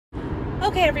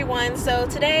Okay everyone, so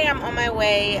today I'm on my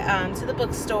way to the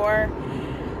bookstore.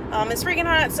 It's freaking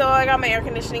hot, so I got my air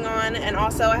conditioning on, and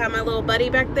also I have my little buddy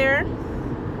back there.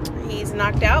 He's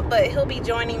knocked out, but he'll be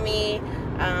joining me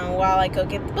while I go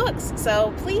get the books,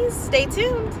 so please stay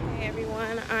tuned. Hey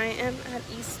everyone, I am at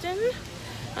Easton.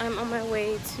 I'm on my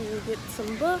way to get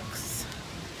some books.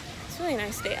 It's a really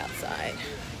nice day outside.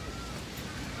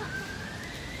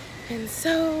 And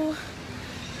so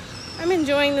I'm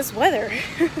enjoying this weather.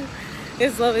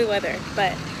 It's lovely weather,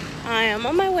 but I am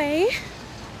on my way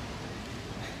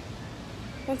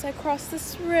once I cross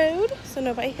this road so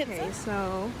nobody hits us.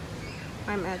 So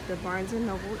I'm at the Barnes &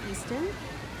 Noble Easton,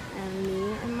 and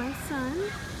me and my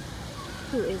son,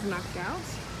 who is knocked out,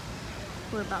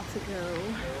 we're about to go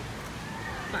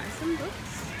buy some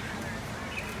books.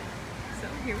 So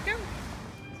here we go.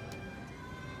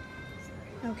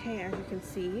 Okay, as you can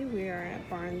see, we are at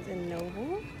Barnes &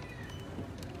 Noble.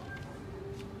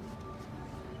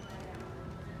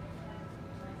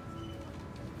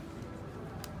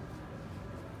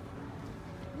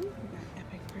 We got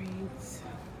Epic Reads.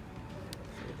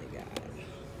 What they got?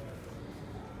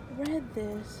 Read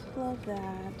this, love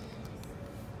that.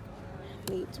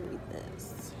 Need to read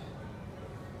this.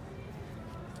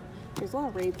 There's a lot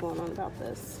of rave going on about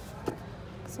this,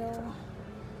 so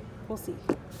we'll see.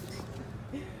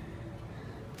 Okay,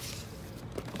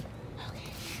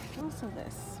 also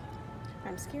this.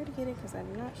 I'm scared to get it because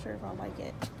I'm not sure if I'll like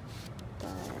it, but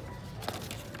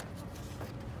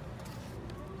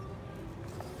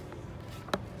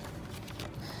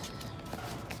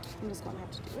I'm just gonna have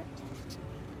to do it.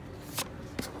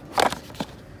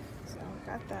 So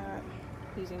got that,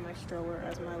 using my stroller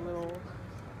as my little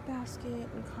basket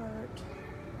and cart.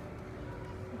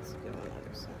 Let's go on the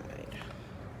other side.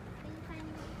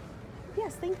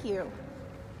 Yes, thank you.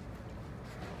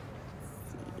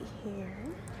 Let's see here.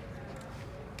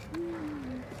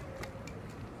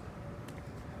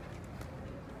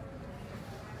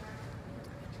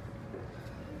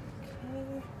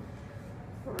 Okay,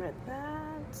 read that.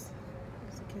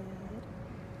 It's good.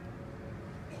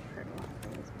 Heard a lot of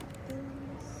things about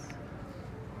this.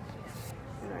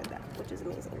 And read that, which is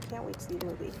amazing. Can't wait to see the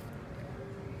movie. Okay.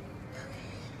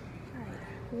 Alright,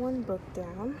 one book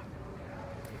down.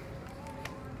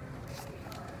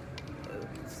 Oh,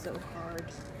 it's so hard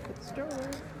with the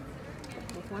stroller.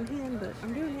 With one hand, but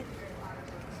I'm doing it.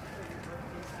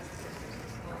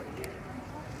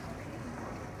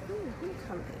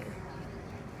 Homecoming.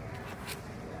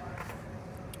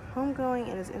 Homegoing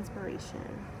and His Inspiration.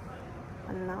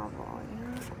 A novel,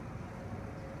 yeah.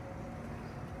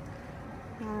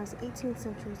 Now, as 18th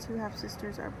century, two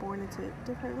half-sisters are born into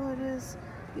different villages,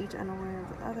 each unaware of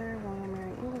the other. One will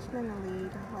marry Englishmen and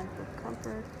lead a life of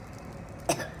comfort.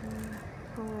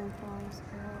 Homegoing follows the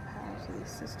parallel paths of these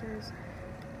sisters,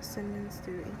 descendants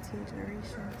through 18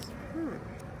 generations.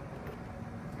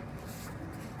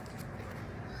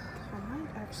 I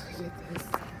might actually get this.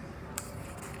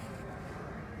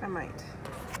 I might.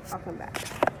 I'll come back.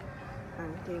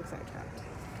 I'm getting sidetracked.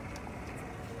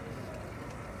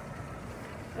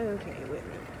 Okay, wait a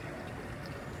minute.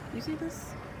 You see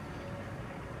this?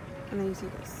 And then you see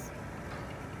this.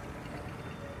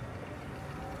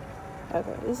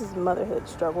 Okay, this is motherhood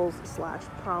struggles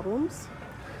 / problems.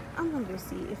 I'm going to go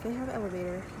see if they have an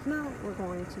elevator. If not, we're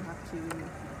going to have to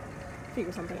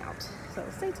figure something out. So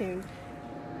stay tuned.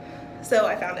 So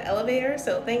I found an elevator,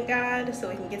 so thank God, so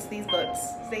we can get to these books.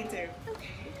 Stay tuned.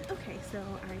 Okay, so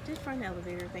I did find an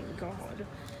elevator, thank God.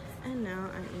 And now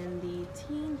I'm in the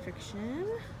teen fiction,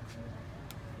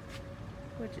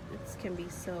 which can be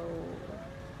so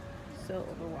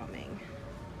overwhelming.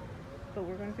 But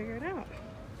we're going to figure it out.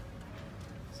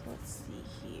 So let's see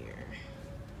here.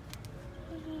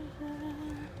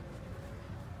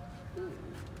 Ooh,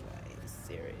 why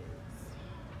serious?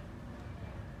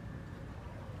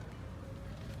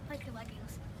 I like your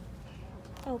leggings.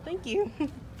 Oh, thank you. Okay,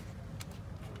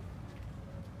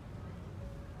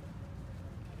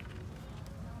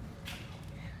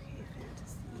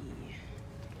 fantasy.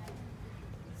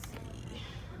 Let's see.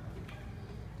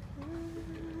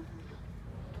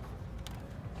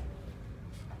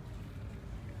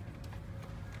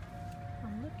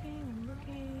 I'm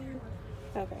looking.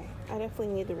 Okay, I definitely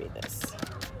need to read this,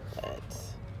 but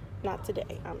not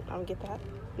today. I'm gonna get that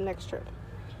next trip.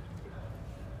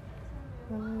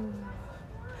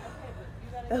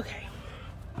 Okay,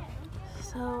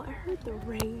 so I heard the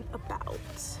rave about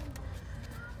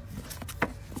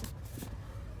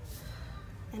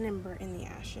An Ember in the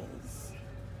Ashes.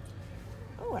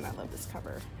 Oh, and I love this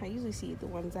cover. I usually see the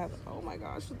ones that, oh my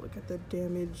gosh, look at the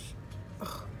damage.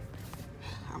 Ugh.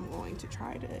 I'm I'm going to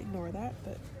try to ignore that,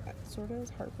 but that sort of is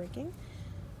heartbreaking.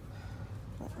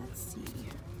 But let's see.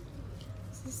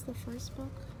 Is this the first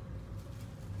book?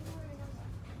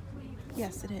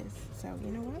 Yes, it is. So,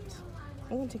 you know what?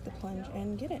 I'm going to take the plunge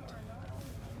and get it.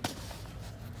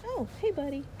 Oh, hey,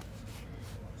 buddy.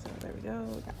 So, there we go.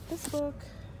 We got this book.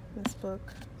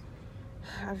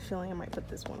 I have a feeling I might put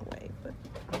this one away, but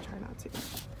I'll try not to.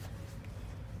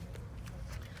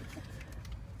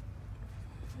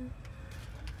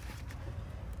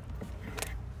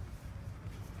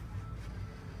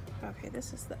 Okay,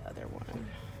 this is the other one.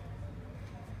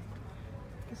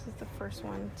 This is the first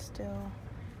one still.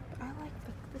 But I like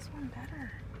this one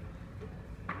better.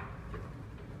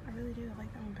 I really do. I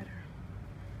like that one better.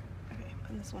 Okay,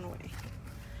 putting this one away.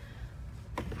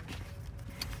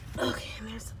 Okay, and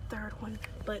there's the third one,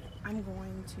 but I'm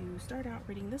going to start out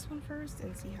reading this one first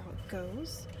and see how it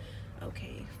goes.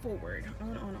 Okay, forward,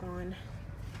 on.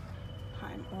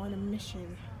 I'm on a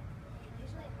mission.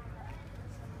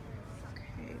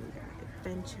 Okay, we got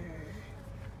adventure.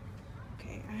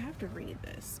 Okay, I have to read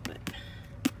this, but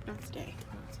not today,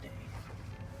 not today.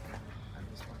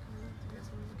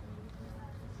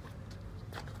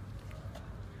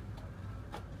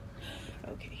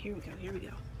 Okay, here we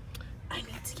go. I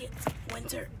need to get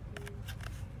winter.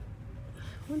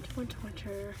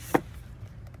 Winter.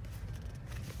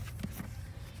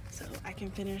 So I can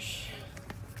finish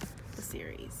the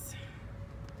series.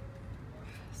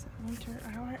 So winter,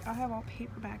 I have all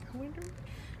paperback. I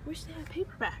wish they had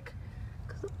paperback,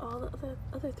 because all the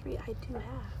other three I do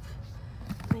have.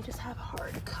 And I just have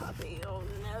hard copy. Oh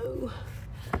no.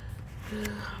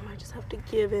 I might just have to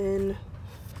give in.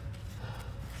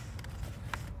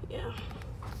 Yeah.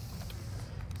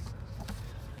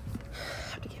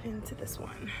 Into this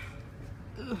one.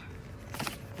 Ugh.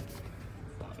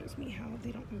 Bothers me how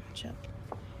they don't match up.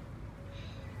 But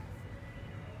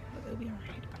they'll be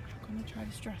alright. I'm not going to try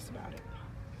to stress about it.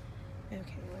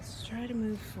 Okay, let's try to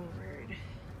move forward.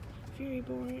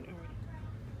 Furyborn.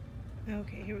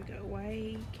 Okay, here we go.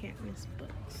 Why can't miss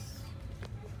books?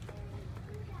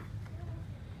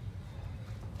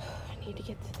 I need to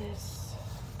get to this.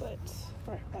 But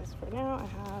as for now, I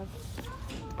have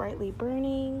Brightly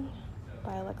Burning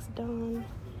by Alexa Dawn,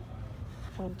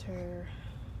 Winter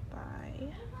by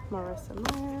Marissa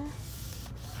Meyer,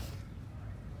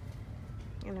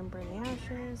 and then Burning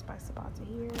Ashes by Sabaa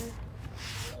Tahir,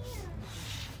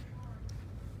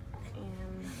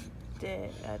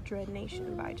 and Dread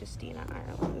Nation by Justina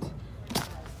Ireland.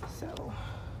 So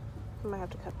I might have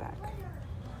to cut back,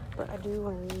 but I do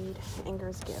want to read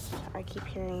Anger's Gift. I keep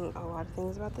hearing a lot of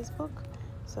things about this book,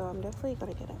 so I'm definitely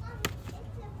gonna get it.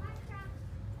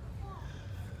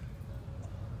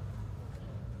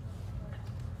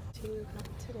 Not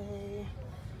today.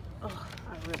 Oh,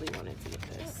 I really wanted to get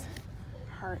this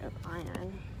Heart of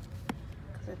Iron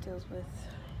because it deals with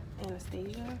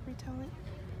Anastasia retelling,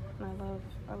 and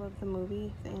I love the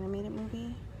movie, the animated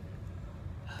movie.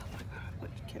 Oh my god, what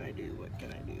can I do? What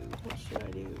should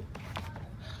I do?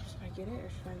 Should I get it or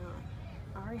should I not?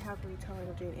 I already have a retelling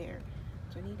of Jane Eyre.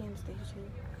 Do I need Anastasia?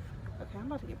 Okay, I'm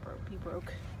about to be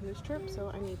broke this trip,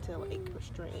 so I need to like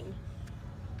restrain.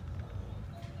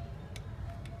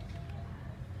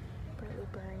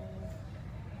 Burning.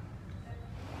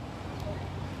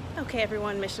 Okay,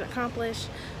 everyone, mission accomplished.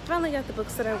 Finally got the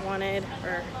books that I wanted,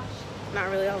 or not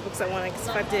really all the books I wanted, because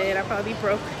if I did, I'd probably be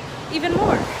broke even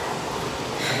more.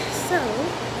 So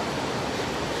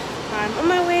I'm on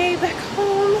my way back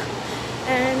home,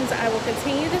 and I will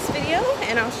continue this video,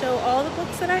 and I'll show all the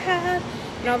books that I had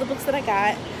and all the books that I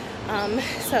got.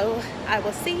 So I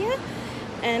will see you,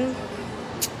 and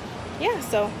yeah,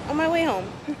 so on my way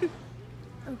home.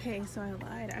 Okay, so I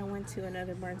lied. I went to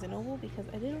another Barnes & Noble because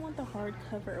I didn't want the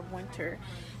hardcover of Winter.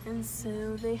 And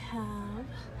so they have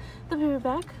the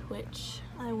paperback, which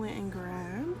I went and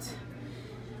grabbed.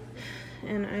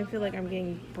 And I feel like I'm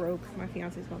getting broke. My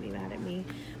fiance's gonna be mad at me.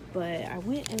 But I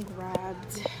went and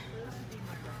grabbed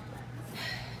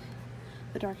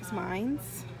The Darkest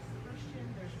Minds.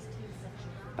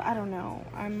 But I don't know.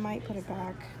 I might put it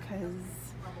back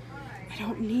because I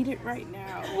don't need it right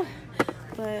now.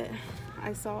 But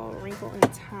I saw Wrinkle in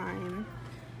Time,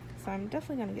 so I'm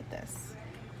definitely gonna get this.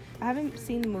 I haven't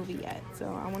seen the movie yet, so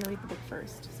I want to read the book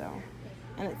first. So,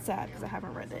 and it's sad because I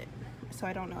haven't read it, so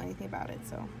I don't know anything about it.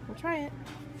 So we'll try it.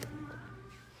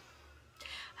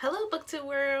 Hello BookTube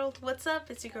world, what's up?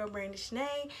 It's your girl Brandy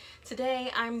Shanae.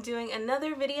 Today I'm doing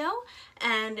another video,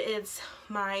 and it's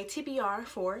my TBR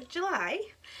for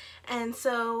July. And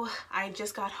so I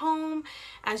just got home.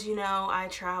 As you know, I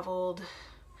traveled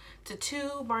to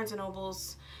 2 Barnes &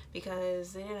 Nobles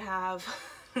because they didn't have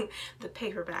the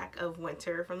paperback of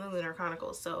Winter from the Lunar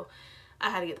Chronicles, so I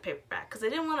had to get the paperback because I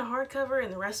didn't want a hardcover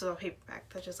and the rest was all paperback.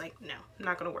 That's just like, no,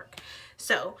 not gonna work.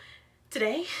 So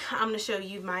today I'm gonna show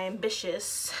you my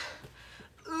ambitious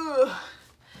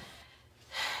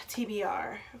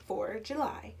TBR for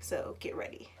July, so get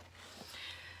ready.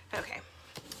 Okay,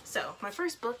 so my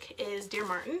first book is Dear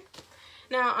Martin.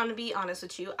 Now, I'm gonna be honest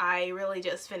with you, I really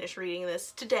just finished reading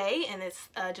this today, and it's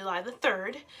July the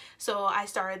 3rd. So I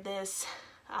started this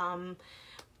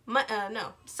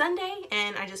Sunday,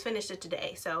 and I just finished it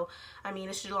today. So, I mean,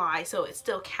 it's July, so it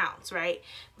still counts, right?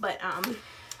 But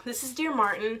this is Dear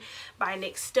Martin by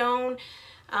Nick Stone.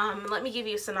 Let me give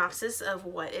you a synopsis of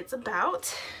what it's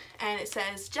about. And it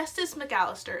says, Justice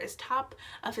McAllister is top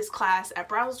of his class at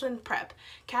Brownston Prep,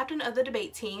 captain of the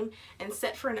debate team, and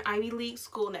set for an Ivy League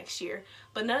school next year.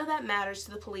 But none of that matters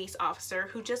to the police officer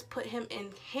who just put him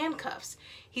in handcuffs.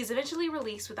 He's eventually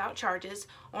released without charges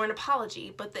or an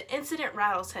apology, but the incident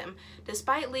rattles him.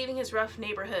 Despite leaving his rough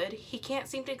neighborhood, he can't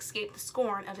seem to escape the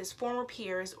scorn of his former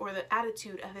peers or the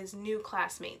attitude of his new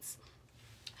classmates.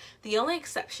 The only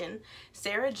exception,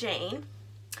 Sarah Jane,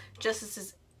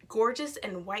 Justice's gorgeous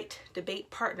and white debate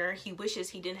partner he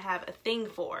wishes he didn't have a thing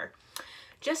for.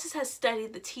 Justice has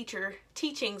studied the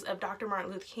teachings of Dr.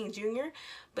 Martin Luther King Jr.,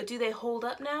 but do they hold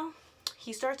up now?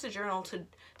 He starts a journal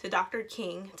to Dr.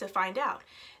 King to find out.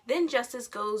 Then Justice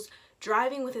goes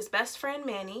driving with his best friend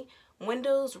Manny,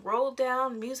 windows rolled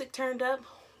down, music turned up,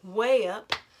 way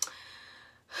up,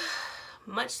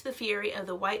 much to the fury of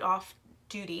the white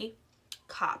off-duty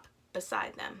cop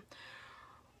beside them.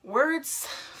 Words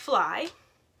fly,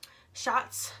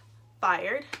 shots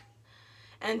fired,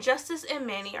 and Justice and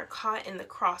Manny are caught in the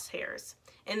crosshairs.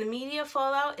 In the media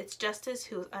fallout, it's Justice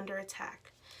who is under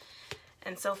attack.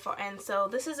 And so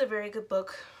this is a very good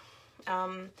book.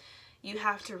 You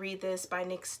have to read this by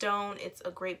Nick Stone. It's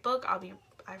a great book.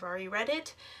 I've already read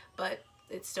it, but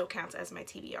it still counts as my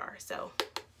TBR. So,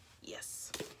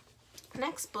 yes.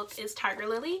 Next book is Tiger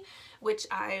Lily, which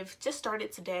I've just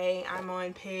started today. I'm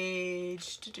on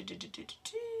page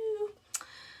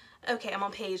okay, I'm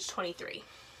on page 23,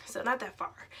 so not that far.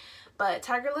 But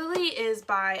Tiger Lily is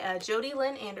by Jody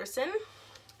Lynn Anderson,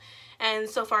 and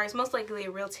so far it's most likely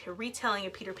a retelling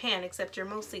of Peter Pan, except you're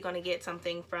mostly going to get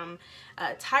something from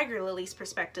Tiger Lily's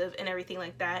perspective and everything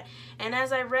like that. And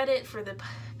as I read it for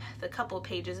the couple of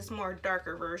pages, it's more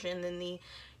darker version than the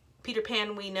Peter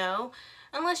Pan we know,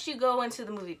 unless you go into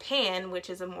the movie Pan,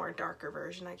 which is a more darker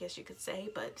version, I guess you could say,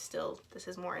 but still, this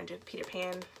is more into Peter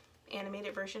Pan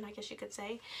animated version, I guess you could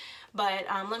say. But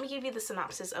let me give you the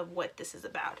synopsis of what this is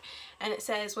about. And it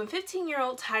says, when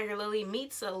 15-year-old Tiger Lily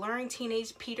meets the alluring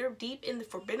teenage Peter deep in the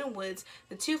forbidden woods,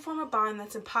 the two form a bond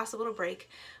that's impossible to break,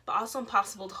 but also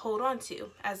impossible to hold on to.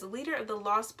 As the leader of the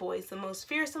Lost Boys, the most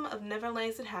fearsome of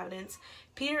Neverland's inhabitants,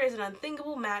 Peter is an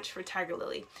unthinkable match for Tiger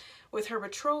Lily. With her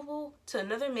betrothal to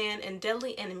another man and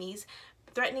deadly enemies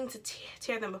threatening to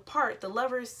tear them apart, the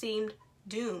lovers seemed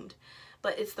doomed.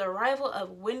 But it's the arrival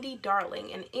of Wendy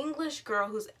Darling, an English girl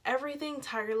who's everything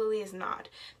Tiger Lily is not,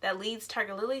 that leads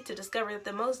Tiger Lily to discover that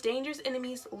the most dangerous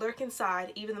enemies lurk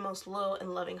inside even the most loyal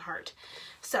and loving heart.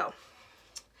 So,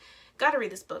 gotta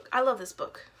read this book. I love this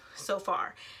book so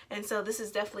far. And so this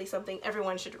is definitely something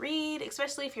everyone should read,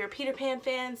 especially if you're a Peter Pan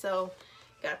fan. So,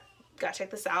 gotta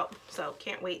check this out. So,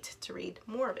 can't wait to read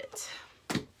more of it.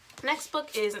 Next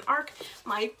book is an ARC,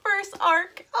 my first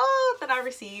ARC that I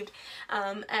received,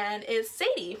 and it's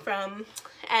Sadie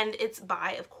and it's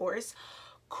by, of course,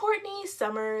 Courtney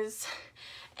Summers.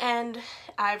 And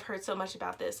I've heard so much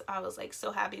about this. I was like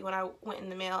so happy when I went in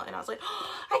the mail and I was like, oh,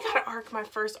 I got an ARC, my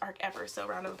first ARC ever. So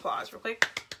round of applause real quick.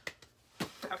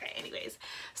 Okay, anyways,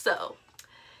 so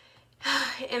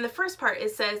in the first part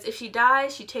it says, if she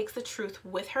dies, she takes the truth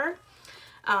with her.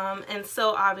 And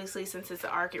so obviously, since it's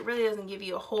an ARC, it really doesn't give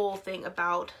you a whole thing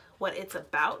about what it's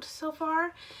about so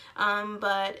far,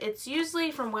 but it's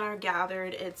usually, from what I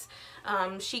gathered, it's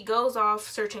she goes off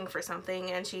searching for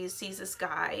something and she sees this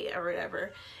guy or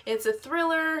whatever. It's a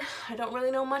thriller. I don't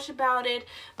really know much about it,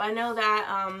 but I know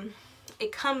that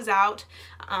it comes out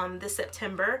this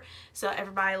September, so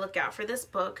everybody look out for this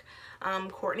book.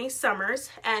 Courtney Summers,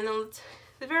 and on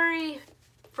the very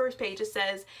first page it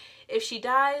says, if she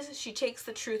dies, she takes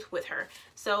the truth with her.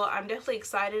 So I'm definitely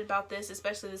excited about this,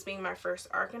 especially this being my first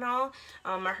ARC and all.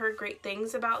 I heard great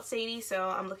things about Sadie, so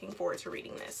I'm looking forward to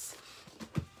reading this.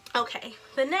 Okay,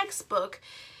 the next book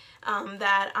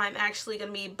that I'm actually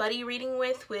going to be buddy reading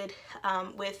with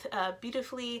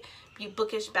Beautifully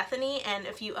Bookish Bethany and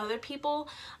a few other people,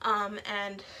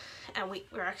 and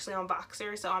we're actually on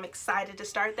Boxer, so I'm excited to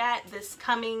start that. This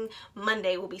coming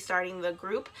Monday we'll be starting the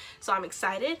group, so I'm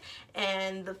excited.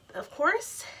 And of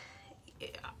course,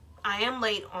 I am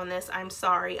late on this. I'm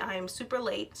sorry. I am super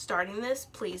late starting this.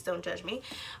 Please don't judge me.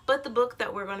 But the book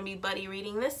that we're going to be buddy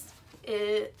reading this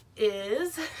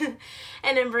is An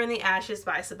Ember in the Ashes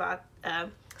by Sabaa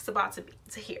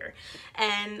Tahir.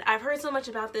 And I've heard so much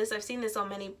about this. I've seen this on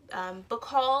many book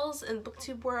hauls and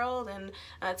BookTube World and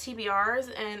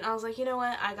TBRs, and I was like, you know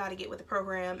what, I gotta get with the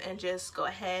program and just go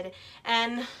ahead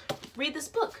and read this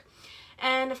book.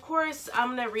 And of course,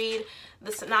 I'm gonna read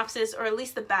the synopsis, or at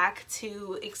least the back,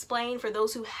 to explain for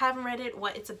those who haven't read it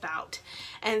what it's about.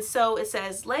 And so it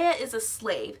says, Leia is a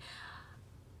slave.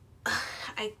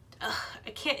 I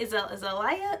can't, is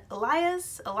Elias?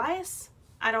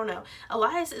 I don't know.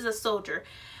 Elias is a soldier.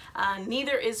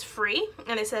 Neither is free.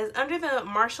 And it says, under the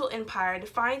martial empire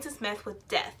defines its myth with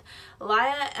death.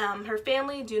 Leia, her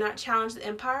family do not challenge the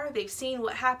empire. They've seen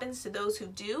what happens to those who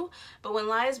do. But when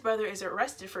Leia's brother is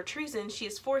arrested for treason, she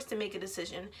is forced to make a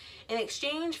decision. In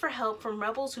exchange for help from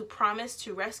rebels who promise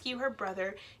to rescue her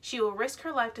brother, she will risk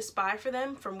her life to spy for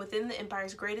them from within the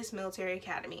empire's greatest military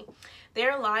academy.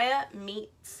 There, Leia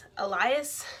meets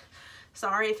Elias.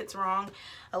 Sorry if it's wrong.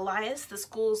 Elias, the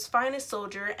school's finest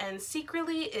soldier, and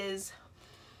secretly is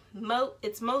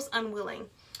its most unwilling.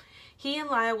 He and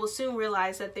Leia will soon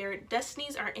realize that their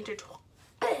destinies are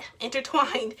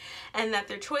intertwined, and that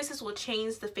their choices will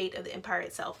change the fate of the empire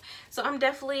itself. So I'm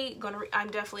definitely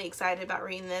excited about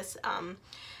reading this.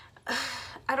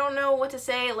 I don't know what to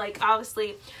say. Like,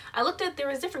 obviously, I looked at, there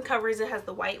was different covers. It has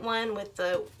the white one with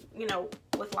the, you know,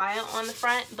 with Leia on the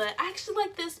front, but I actually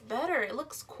like this better. It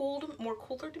looks cool, more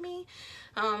cooler to me.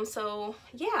 So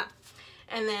yeah.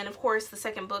 And then of course the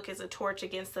second book is A Torch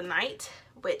Against the Night,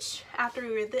 which after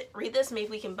we read this,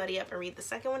 maybe we can buddy up and read the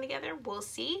second one together. We'll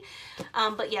see.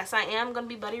 But yes, I am going to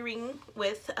be buddy reading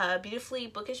with Beautifully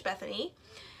Bookish Bethany.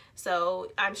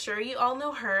 So I'm sure you all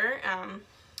know her.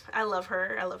 I love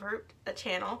her. I love her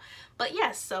channel. But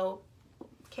yes, so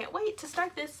can't wait to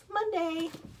start this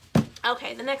Monday.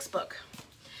 Okay, the next book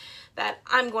that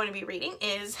I'm going to be reading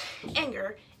is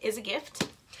Anger is a Gift.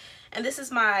 And this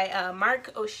is my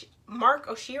Mark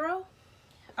Oshiro.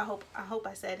 I hope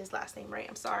I said his last name right.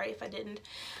 I'm sorry if I didn't.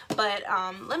 But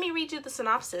let me read you the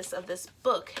synopsis of this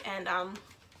book. And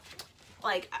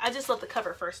like, I just love the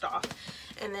cover first off.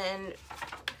 And then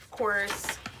of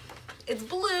course it's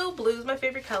blue. Blue is my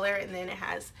favorite color. And then it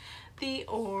has the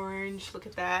orange. Look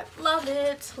at that. Love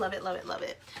it. Love it, love it, love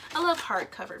it. I love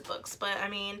hardcover books, but I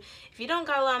mean, if you don't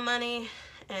got a lot of money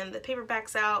and the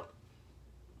paperback's out,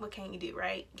 what can you do,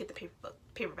 right? Get the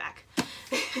paperback.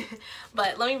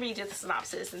 But let me read you the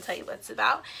synopsis and tell you what it's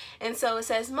about. And so it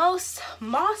says,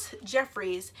 Moss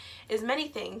Jeffries is many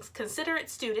things: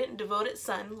 considerate student, devoted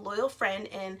son, loyal friend,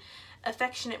 and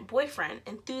affectionate boyfriend,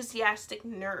 enthusiastic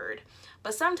nerd.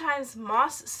 But sometimes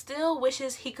Moss still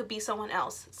wishes he could be someone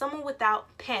else, someone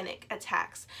without panic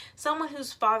attacks, someone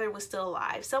whose father was still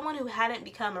alive, someone who hadn't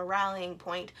become a rallying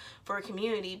point for a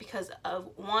community because of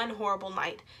one horrible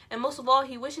night. And most of all,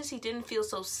 he wishes he didn't feel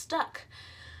so stuck.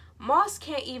 Moss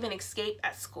can't even escape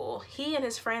at school. He and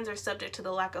his friends are subject to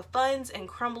the lack of funds and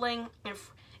crumbling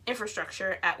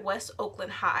infrastructure at West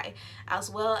Oakland High, as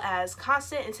well as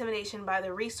constant intimidation by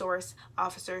the resource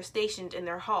officers stationed in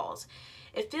their halls.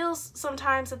 It feels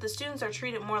sometimes that the students are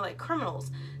treated more like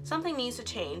criminals. Something needs to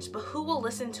change, but who will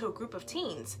listen to a group of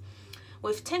teens?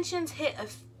 With tensions hit a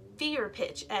fever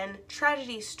pitch and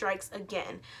tragedy strikes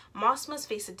again, Moss must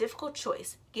face a difficult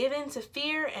choice: give in to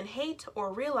fear and hate,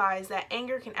 or realize that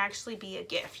anger can actually be a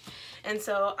gift. And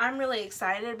so I'm really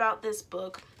excited about this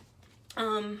book.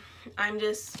 I'm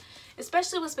just,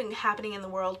 especially what's been happening in the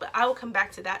world, but I will come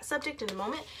back to that subject in a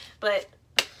moment, but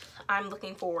I'm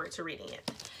looking forward to reading it.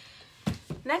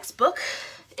 Next book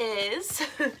is,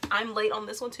 I'm late on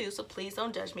this one too, so please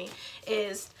don't judge me,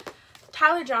 is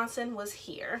Tyler Johnson Was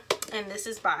Here, and this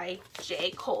is by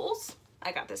J. Coles.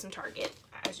 I got this in Target,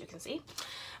 as you can see.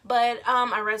 But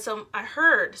I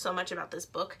heard so much about this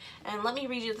book, and let me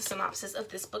read you the synopsis of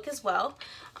this book as well.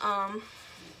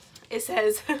 It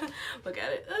says, look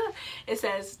at it. It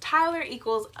says, Tyler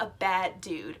equals a bad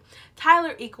dude.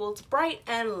 Tyler equals bright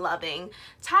and loving.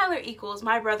 Tyler equals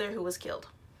my brother who was killed.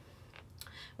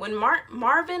 When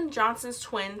Marvin Johnson's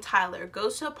twin Tyler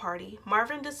goes to a party,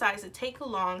 Marvin decides to tag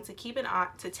along to keep an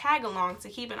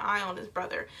eye on his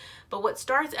brother. But what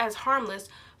starts as harmless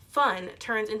fun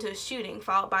turns into a shooting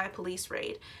followed by a police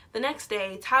raid. The next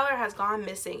day, Tyler has gone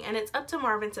missing, and it's up to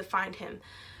Marvin to find him.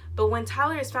 But when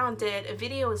Tyler is found dead, a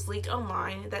video is leaked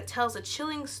online that tells a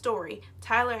chilling story.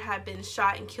 Tyler had been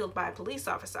shot and killed by a police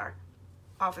officer.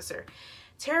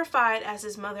 Terrified as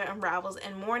his mother unravels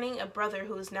and mourning a brother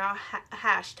who is now a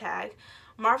hashtag,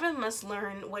 Marvin must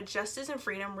learn what justice and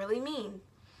freedom really mean.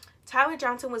 Tyler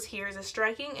Johnson Was Here is a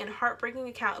striking and heartbreaking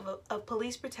account of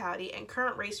police brutality and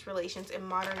current race relations in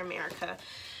modern America.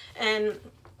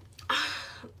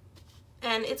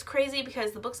 And it's crazy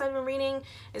because the books I've been reading,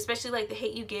 especially like The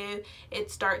Hate U Give, it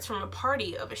starts from a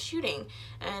party of a shooting.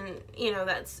 And, you know,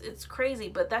 it's crazy,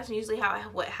 but that's usually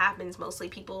what happens mostly.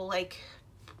 People, like,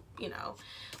 you know,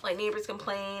 like neighbors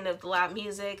complain of the loud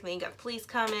music, and then you got the police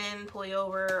coming, pull you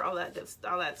over, all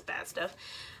that's bad stuff.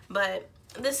 But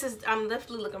I'm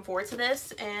definitely looking forward to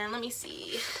this. And let me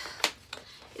see.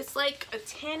 It's like a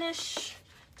tannish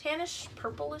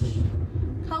purplish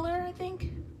color, I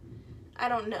think. I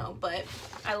don't know, but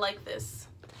I like this.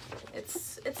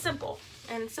 It's simple,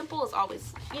 and simple is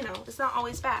always, you know, it's not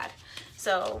always bad.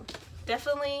 So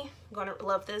definitely gonna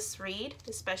love this read,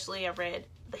 especially I read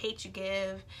The Hate U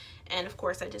Give, and of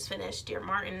course I just finished Dear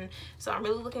Martin. So I'm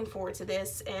really looking forward to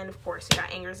this. And of course I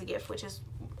got Anger Is a Gift, which is,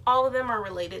 all of them are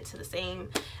related to the same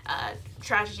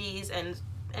tragedies and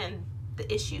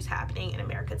the issues happening in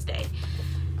America today.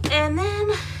 And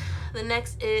then the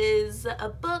next is a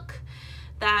book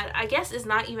that I guess is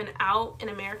not even out in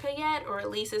America yet, or at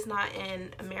least it's not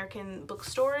in American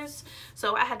bookstores.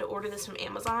 So I had to order this from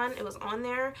Amazon. It was on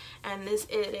there, and it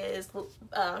is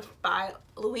by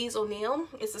Louise O'Neill.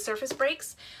 It's The Surface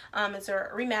Breaks. It's a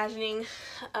reimagining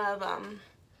of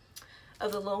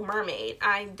The Little Mermaid.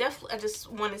 I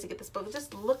just wanted to get this book.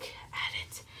 Just look at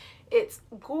it. It's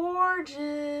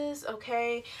gorgeous.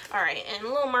 Okay, all right. And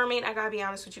Little Mermaid, I gotta be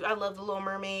honest with you, I love The Little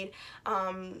Mermaid.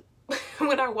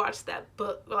 When I watched that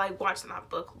book, when I watched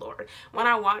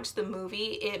the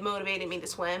movie, it motivated me to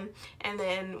swim. And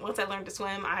then once I learned to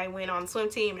swim, I went on the swim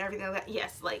team and everything like that.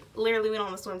 Yes, like literally went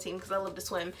on the swim team because I love to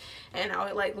swim. And I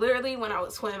would, like, literally when I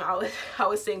would swim, I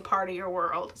would sing Part of Your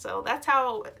World. So that's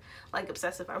how, like,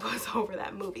 obsessive I was over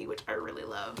that movie, which I really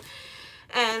love.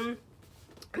 And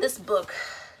this book,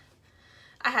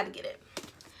 I had to get it.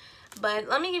 But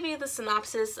let me give you the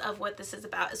synopsis of what this is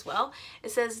about as well. It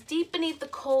says, deep beneath the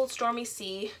cold, stormy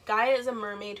sea, Gaia is a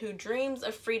mermaid who dreams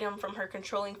of freedom from her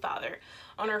controlling father.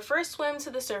 On her first swim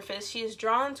to the surface, she is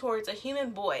drawn towards a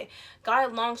human boy. Gaia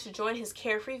longs to join his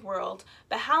carefree world,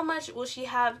 but how much will she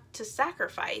have to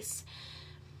sacrifice?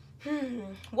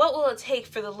 What will it take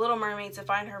for the Little Mermaid to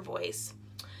find her voice?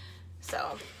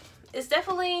 So it's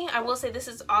definitely, I will say this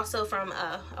is also from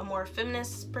a more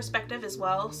feminist perspective as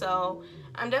well. So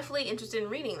I'm definitely interested in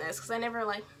reading this because I never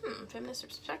like, feminist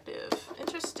perspective.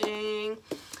 Interesting.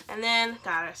 And then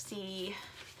gotta see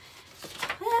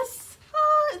this.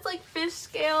 Oh, it's like fish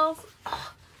scales.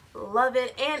 Oh, love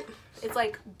it. And it's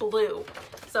like blue.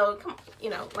 So come on, you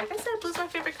know, like I said, blue's my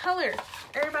favorite color.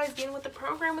 Everybody's getting with the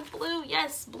program with blue.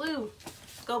 Yes, blue.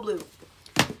 Go blue.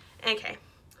 Okay.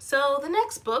 So the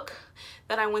next book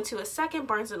that I went to a second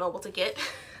Barnes & Noble to get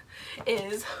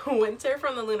is Winter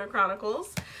from the Lunar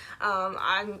Chronicles.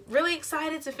 I'm really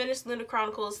excited to finish Lunar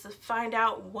Chronicles to find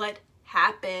out what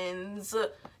happens.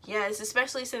 Yes,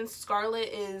 especially since Scarlet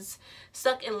is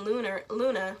stuck in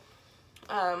Luna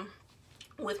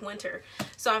with Winter.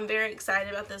 So I'm very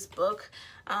excited about this book.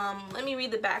 Let me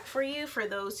read the back for you for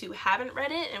those who haven't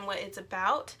read it and what it's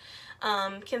about.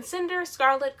 Can Cinder,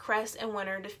 Scarlet, Crest, and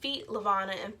Winter defeat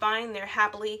Lavanna and find their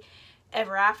happily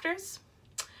ever afters?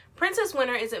 Princess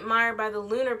Winter is admired by the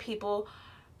lunar people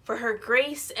for her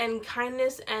grace and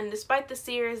kindness, and despite the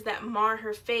sears that mar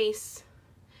her face,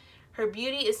 her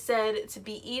beauty is said to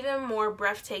be even more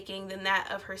breathtaking than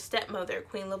that of her stepmother,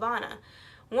 Queen Lavanna.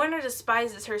 Winter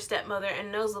despises her stepmother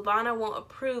and knows Lavanna won't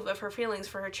approve of her feelings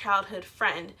for her childhood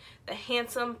friend, the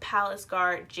handsome palace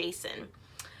guard Jason.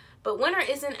 But Winter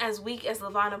isn't as weak as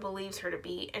Lavanna believes her to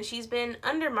be, and she's been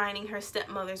undermining her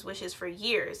stepmother's wishes for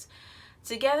years.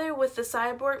 Together with the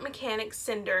cyborg mechanic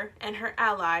Cinder and her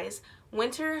allies,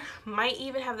 Winter might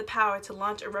even have the power to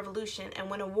launch a revolution and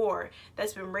win a war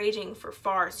that's been raging for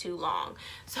far too long.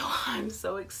 So I'm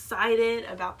so excited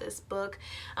about this book.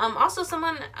 Also,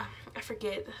 someone, I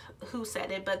forget who said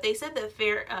it, but they said that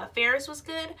Ferris was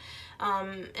good.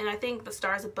 And I think The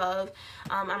Stars Above.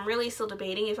 I'm really still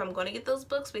debating if I'm going to get those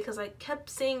books because I kept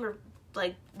seeing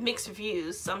like mixed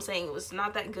reviews. Some saying it was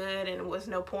not that good and it was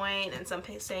no point, and some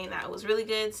saying that it was really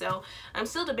good. So I'm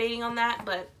still debating on that,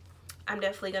 but I'm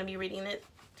definitely going to be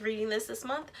reading this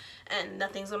month, and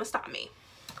nothing's going to stop me.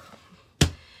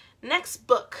 Next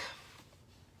book.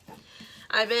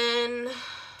 I've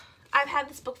had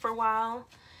this book for a while,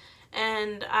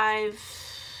 and I've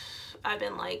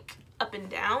been like up and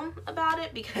down about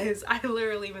it, because I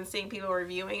literally been seeing people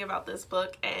reviewing about this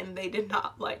book and they did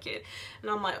not like it.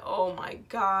 And I'm like, oh my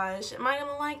gosh, am I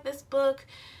gonna like this book?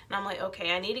 And I'm like,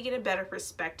 okay, I need to get a better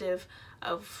perspective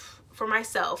for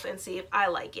myself and see if I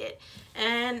like it.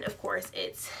 And of course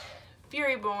it's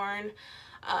Furyborn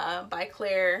by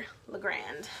Claire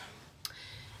Legrand.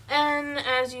 And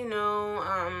as you know,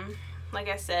 like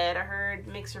I said, I heard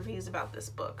mixed reviews about this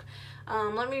book.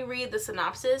 Let me read the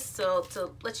synopsis so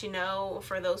to let you know,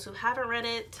 for those who haven't read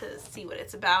it, to see what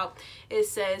it's about. It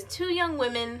says, two young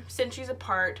women, centuries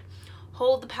apart,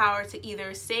 hold the power to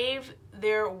either save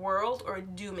their world or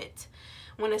doom it.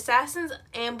 When assassins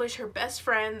ambush her best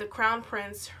friend, the crown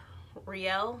prince,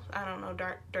 Riel, I don't know,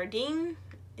 Dardine?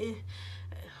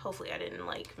 Hopefully I didn't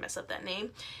like mess up that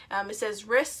name. It says,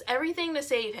 risks everything to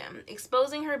save him,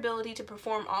 exposing her ability to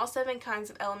perform all 7 kinds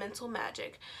of elemental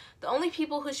magic. The only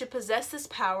people who should possess this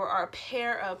power are a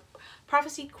pair of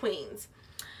prophecy queens,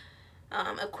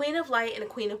 a queen of light and a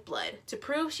queen of blood. To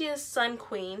prove she is Sun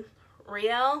Queen,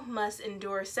 Riel must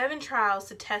endure 7 trials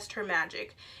to test her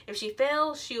magic. If she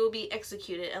fails, she will be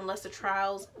executed unless the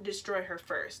trials destroy her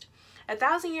first.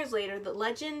 1,000 years later, the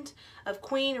legend of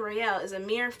Queen Riel is a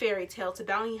mere fairy tale to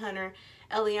bounty hunter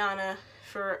Eliana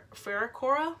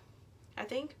Ferracora, I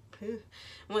think.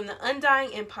 When the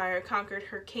Undying Empire conquered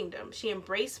her kingdom, she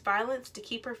embraced violence to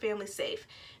keep her family safe.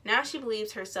 Now she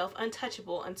believes herself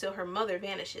untouchable until her mother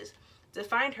vanishes. To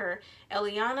find her,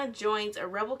 Eliana joins a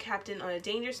rebel captain on a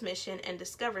dangerous mission and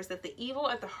discovers that the evil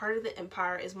at the heart of the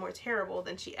empire is more terrible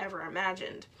than she ever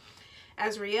imagined.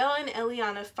 As Riel and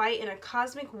Eliana fight in a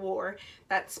cosmic war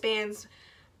that spans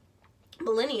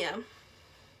millennia,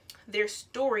 their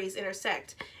stories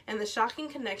intersect, and the shocking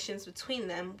connections between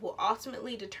them will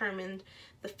ultimately determine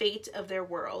the fate of their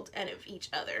world and of each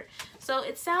other. So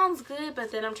it sounds good,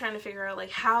 but then I'm trying to figure out,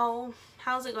 like,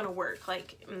 how's it gonna work,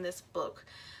 like, in this book?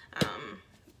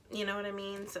 You know what I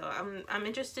mean? So I'm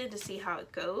interested to see how it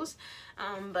goes.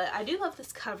 But I do love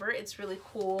this cover. It's really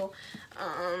cool.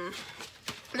 And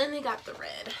then they got the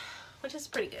red, which is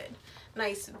pretty good.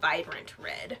 Nice, vibrant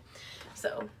red.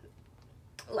 So,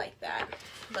 like that.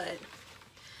 But,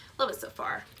 love it so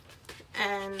far.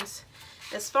 And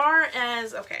as far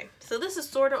as, okay, so this is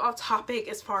sort of off topic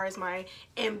as far as my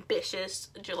ambitious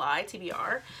July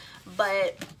TBR.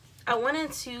 But I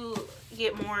wanted to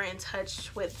get more in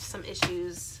touch with some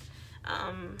issues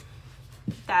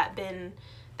that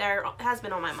has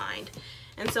been on my mind.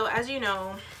 And so, as you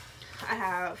know, I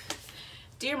have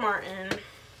Dear Martin,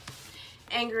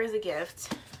 Anger is a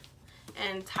Gift,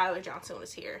 and Tyler Johnson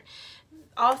was here.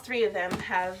 All 3 of them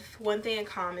have one thing in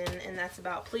common, and that's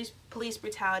about police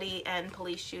brutality and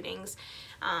police shootings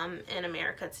in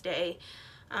America today.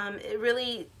 It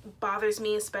really bothers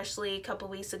me, especially a couple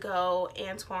weeks ago,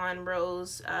 Antwon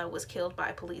Rose was killed by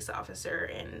a police officer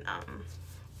in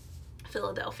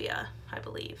Philadelphia, I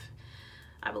believe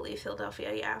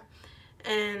Philadelphia, yeah.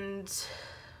 And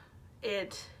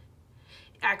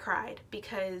I cried,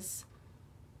 because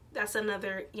that's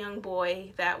another young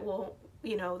boy that will,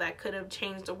 you know, that could have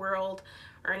changed the world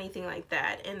or anything like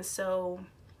that. And so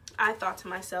I thought to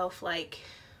myself, like,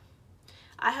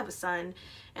 I have a son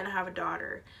and I have a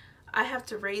daughter. I have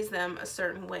to raise them a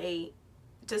certain way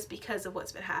just because of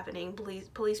what's been happening,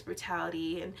 police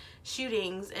brutality and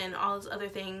shootings and all those other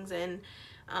things, and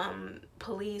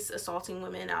police assaulting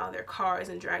women out of their cars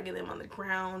and dragging them on the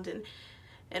ground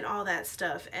and all that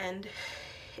stuff. And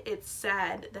it's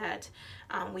sad that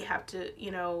we have to,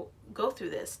 you know, go through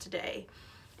this today.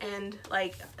 And,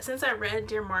 like, since I read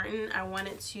Dear Martin, I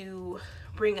wanted to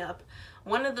bring up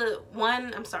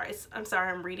I'm sorry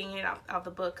I'm reading it out of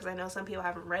the book, because I know some people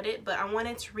haven't read it, but I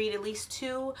wanted to read at least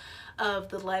 2 of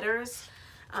the letters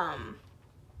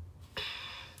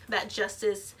that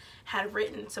Justice had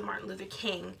written to Martin Luther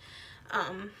King.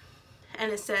 And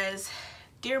it says,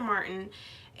 Dear Martin,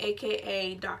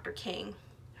 aka Dr. King,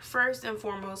 first and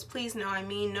foremost, please know I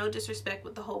mean no disrespect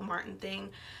with the whole Martin thing.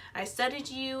 I studied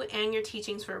you and your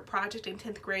teachings for a project in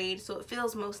 10th grade, so it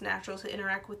feels most natural to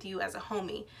interact with you as a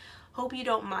homie. Hope you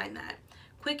don't mind that.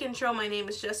 Quick intro, my name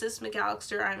is Justice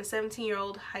McAllister. I'm a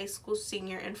 17-year-old high school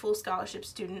senior and full scholarship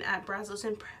student at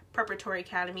Brazelton Preparatory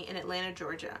Academy in Atlanta,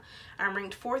 Georgia. I'm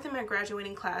ranked 4th in my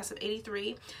graduating class of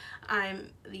 83.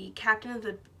 I'm the captain of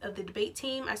the debate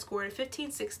team. I scored a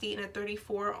 1560 and a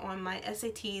 34 on my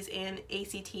SATs and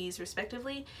ACTs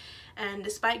respectively. And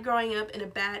despite growing up in a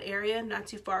bad area not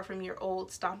too far from your old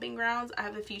stomping grounds, I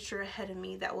have a future ahead of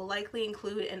me that will likely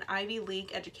include an Ivy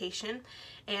League education,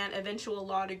 and eventual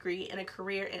law degree, and a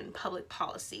career in public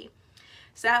policy.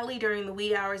 Sadly, during the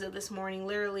wee hours of this morning,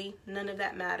 literally none of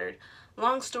that mattered.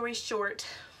 Long story short,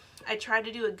 I tried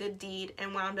to do a good deed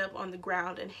and wound up on the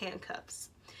ground in handcuffs.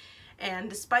 And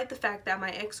despite the fact that my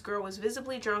ex-girl was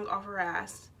visibly drunk off her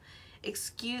ass,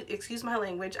 excuse my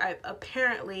language, I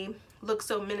apparently looked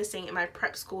so menacing in my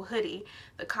prep school hoodie,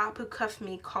 the cop who cuffed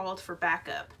me called for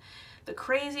backup. The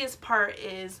craziest part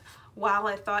is, while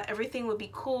I thought everything would be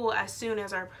cool as soon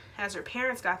as her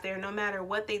parents got there, no matter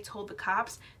what they told the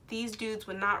cops, these dudes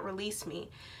would not release me.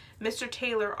 Mr.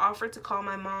 Taylor offered to call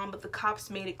my mom, but the cops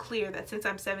made it clear that since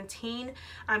I'm 17,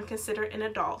 I'm considered an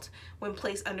adult when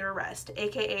placed under arrest,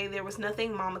 aka there was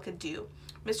nothing mama could do.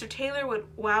 Mr. Taylor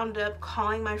wound up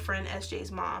calling my friend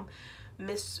SJ's mom,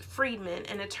 Miss Friedman,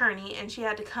 an attorney, and she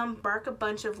had to come bark a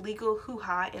bunch of legal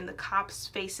hoo-ha in the cops'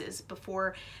 faces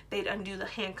before they'd undo the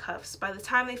handcuffs. By the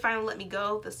time they finally let me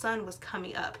go, the sun was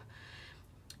coming up.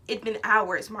 It'd been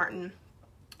hours, Martin.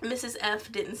 Mrs.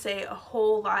 F didn't say a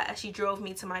whole lot as she drove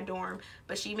me to my dorm,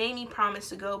 but she made me promise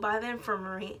to go by the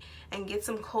infirmary and get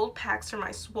some cold packs for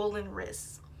my swollen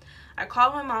wrists. I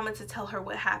called my mama to tell her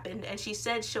what happened, and she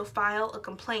said she'll file a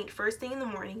complaint first thing in the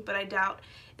morning, but I doubt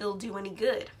it'll do any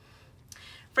good.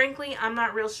 Frankly, I'm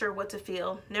not real sure what to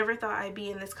feel. Never thought I'd be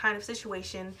in this kind of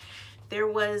situation. There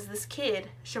was this kid,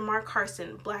 Shamar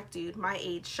Carson, black dude, my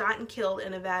age, shot and killed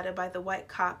in Nevada by the white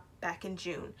cop back in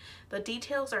June. The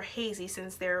details are hazy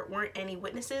since there weren't any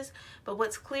witnesses, but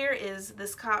what's clear is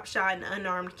this cop shot an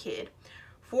unarmed kid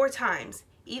 4 times.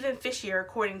 Even fishier,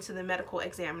 according to the medical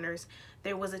examiners,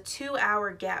 there was a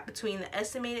 2-hour gap between the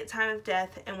estimated time of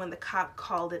death and when the cop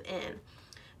called it in.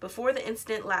 Before the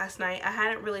incident last night, I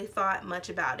hadn't really thought much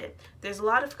about it. There's a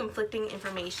lot of conflicting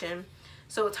information,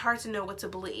 so it's hard to know what to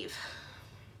believe.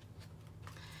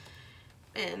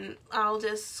 And I'll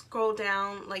just scroll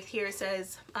down, like here it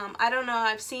says, I don't know,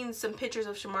 I've seen some pictures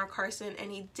of Shamar Carson,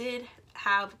 and he did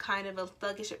have kind of a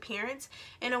thuggish appearance.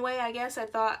 In a way, I guess I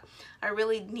thought I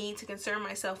really need to concern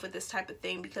myself with this type of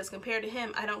thing, because compared to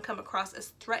him, I don't come across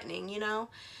as threatening, you know?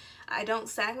 I don't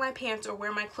sag my pants or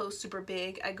wear my clothes super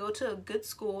big. I go to a good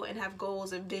school and have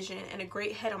goals and vision and a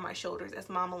great head on my shoulders, as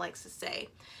mama likes to say.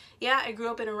 Yeah, I grew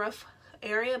up in a rough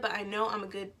area, but I know I'm a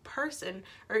good person,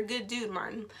 or a good dude,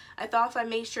 Martin. I thought if I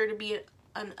made sure to be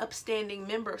an upstanding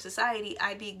member of society,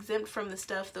 I'd be exempt from the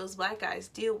stuff those black guys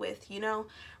deal with, you know?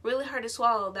 Really hard to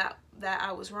swallow that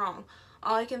I was wrong.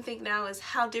 All I can think now is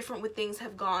how different would things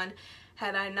have gone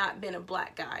had I not been a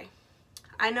black guy.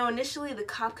 I know initially the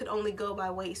cop could only go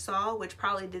by what he saw, which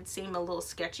probably did seem a little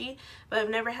sketchy, but I've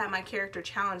never had my character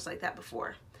challenged like that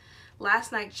before.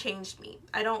 Last night changed me.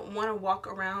 I don't want to walk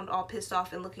around all pissed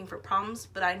off and looking for problems,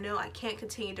 but I know I can't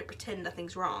continue to pretend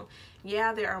nothing's wrong.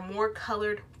 Yeah, there are no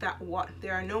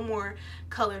more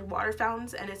colored water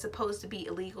fountains, and it's supposed to be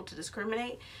illegal to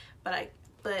discriminate, but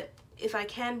if I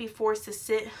can be forced to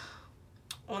sit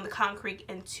on the concrete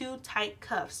in 2 tight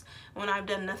cuffs when I've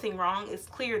done nothing wrong, it's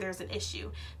clear there's an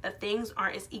issue, that things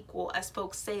aren't as equal as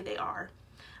folks say they are.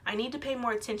 I need to pay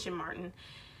more attention, Martin.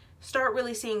 Start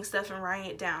really seeing stuff and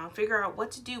writing it down. Figure out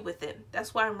what to do with it.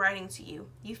 That's why I'm writing to you.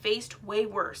 You faced way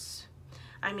worse.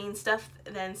 I mean stuff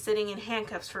than sitting in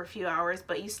handcuffs for a few hours,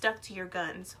 but you stuck to your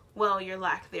guns. Well, your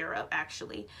lack thereof,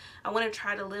 actually. I want to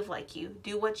try to live like you.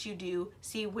 Do what you do.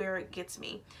 See where it gets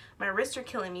me. My wrists are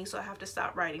killing me, so I have to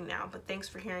stop writing now, but thanks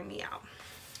for hearing me out.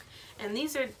 And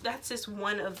that's just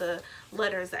one of the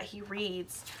letters that he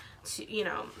reads to, you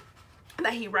know,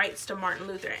 that he writes to Martin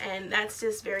Luther, and that's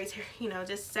just very, you know,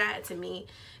 just sad to me,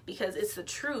 because it's the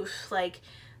truth. Like,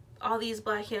 all these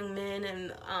black young men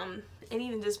and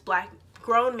even just black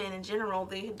grown men in general,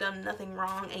 they have done nothing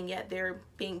wrong, and yet they're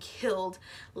being killed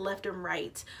left and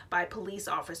right by police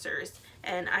officers,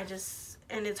 and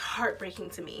it's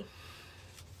heartbreaking to me.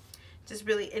 Just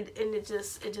really, and it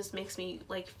just makes me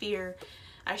like fear.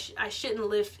 I shouldn't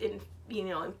live in, you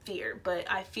know, in fear, but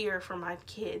I fear for my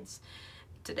kids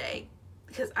today,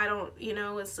 because I don't, you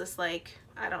know, it's just like,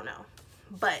 I don't know.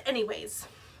 But anyways,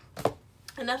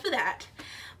 enough of that.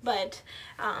 But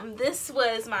this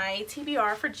was my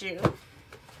TBR for June.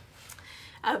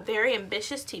 A very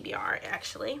ambitious TBR,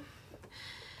 actually.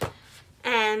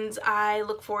 And I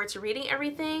look forward to reading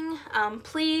everything.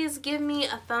 Please give me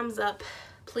a thumbs up,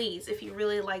 please, if you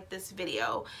really like this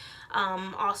video.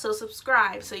 Also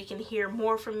subscribe so you can hear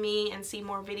more from me and see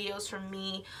more videos from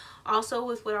me. Also,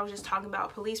 with what I was just talking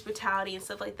about, police brutality and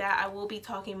stuff like that, I will be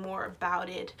talking more about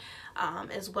it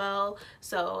as well.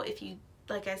 So if you,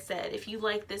 like I said, if you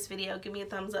like this video, give me a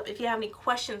thumbs up. If you have any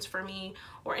questions for me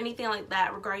or anything like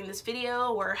that regarding this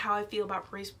video, or how I feel about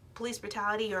police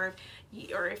brutality, or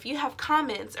if you have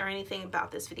comments or anything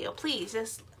about this video, please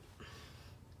just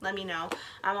let me know.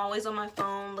 I'm always on my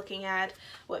phone looking at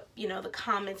what, you know, the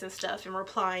comments and stuff and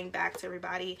replying back to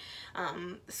everybody.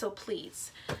 So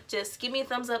please just give me a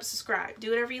thumbs up, subscribe, do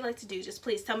whatever you like to do. Just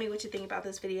please tell me what you think about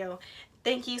this video.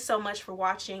 Thank you so much for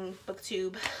watching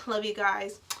BookTube. Love you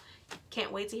guys.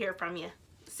 Can't wait to hear from you.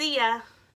 See ya.